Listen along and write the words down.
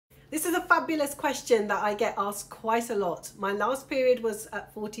This is a fabulous question that I get asked quite a lot. My last period was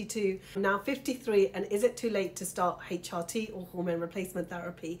at 42, I'm now 53, and is it too late to start HRT or hormone replacement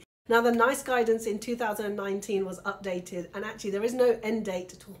therapy? Now, the NICE guidance in 2019 was updated, and actually there is no end date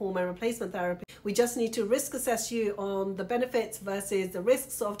to hormone replacement therapy. We just need to risk assess you on the benefits versus the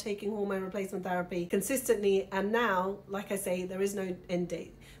risks of taking hormone replacement therapy consistently. And now, like I say, there is no end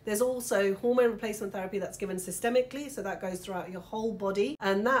date. There's also hormone replacement therapy that's given systemically, so that goes throughout your whole body,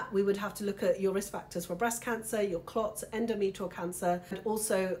 and that we would have to look at your risk factors for breast cancer, your clots, endometrial cancer, and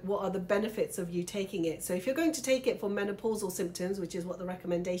also what are the benefits of you taking it. So if you're going to take it for menopausal symptoms, which is what the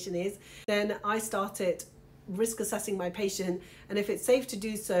recommendation is, then I start it risk assessing my patient, and if it's safe to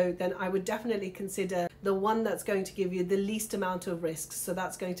do so, then I would definitely consider the one that's going to give you the least amount of risks. So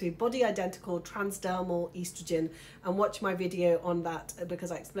that's going to be body identical transdermal estrogen, and watch my video on that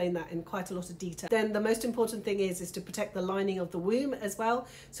because I explain that in quite a lot of detail. Then the most important thing is to protect the lining of the womb as well.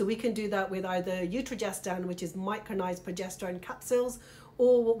 So we can do that with either Utrogestan, which is micronized progesterone capsules,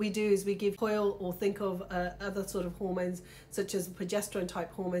 or what we do is we give coil, or think of other sort of hormones such as progesterone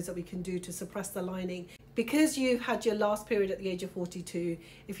type hormones that we can do to suppress the lining. Because you've had your last period at the age of 42,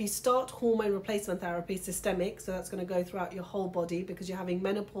 if you start hormone replacement therapy systemic, so that's going to go throughout your whole body because you're having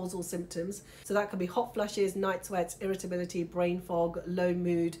menopausal symptoms, so that could be hot flushes, night sweats, irritability, brain fog, low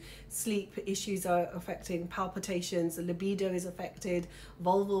mood, sleep issues are affecting, palpitations, libido is affected,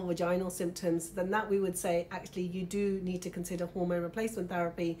 vulval vaginal symptoms, then that we would say actually you do need to consider hormone replacement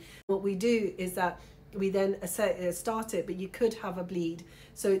therapy. What we do is that we then start it, but you could have a bleed.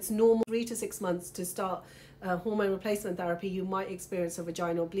 So it's normal 3 to 6 months to start hormone replacement therapy. You might experience a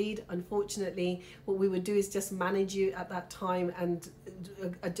vaginal bleed. Unfortunately, what we would do is just manage you at that time and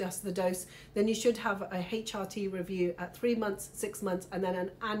adjust the dose. Then you should have a HRT review at 3 months, 6 months, and then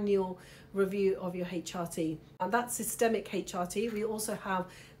an annual review of your HRT. And that's systemic HRT. We also have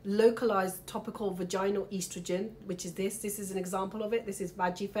localized topical vaginal estrogen, which is this is an example of it. This is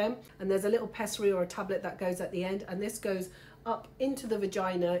Vagifem, and there's a little pessary or a tablet that goes at the end, and this goes up into the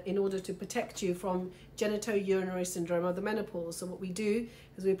vagina in order to protect you from genitourinary syndrome of the menopause. So what we do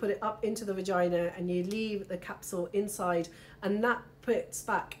is we put it up into the vagina and you leave the capsule inside, and that puts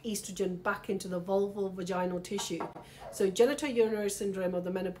back estrogen back into the vulval vaginal tissue. So genitourinary syndrome of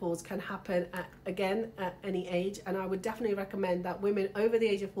the menopause can happen again at any age, and I would definitely recommend that women over the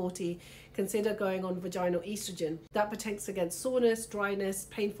age of 40 consider going on vaginal estrogen. That protects against soreness, dryness,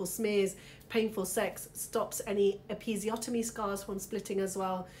 painful smears, painful sex, stops any episiotomy scars from splitting as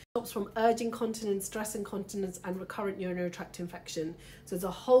well, stops from urge incontinence, stress incontinence, and recurrent urinary tract infection. So there's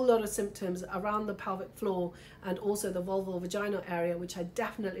a whole lot of symptoms around the pelvic floor and also the vulval vaginal area, which I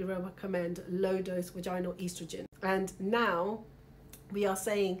definitely recommend low dose vaginal estrogen. And now we are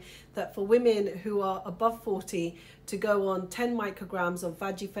saying that for women who are above 40 to go on 10 micrograms of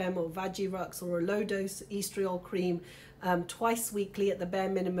Vagifem or Vagirux or a low dose estriol cream twice weekly at the bare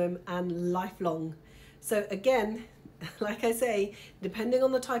minimum and lifelong. So again, like I say, depending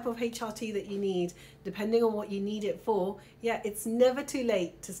on the type of HRT that you need, depending on what you need it for, yeah, it's never too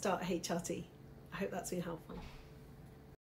late to start HRT. I hope that's been helpful.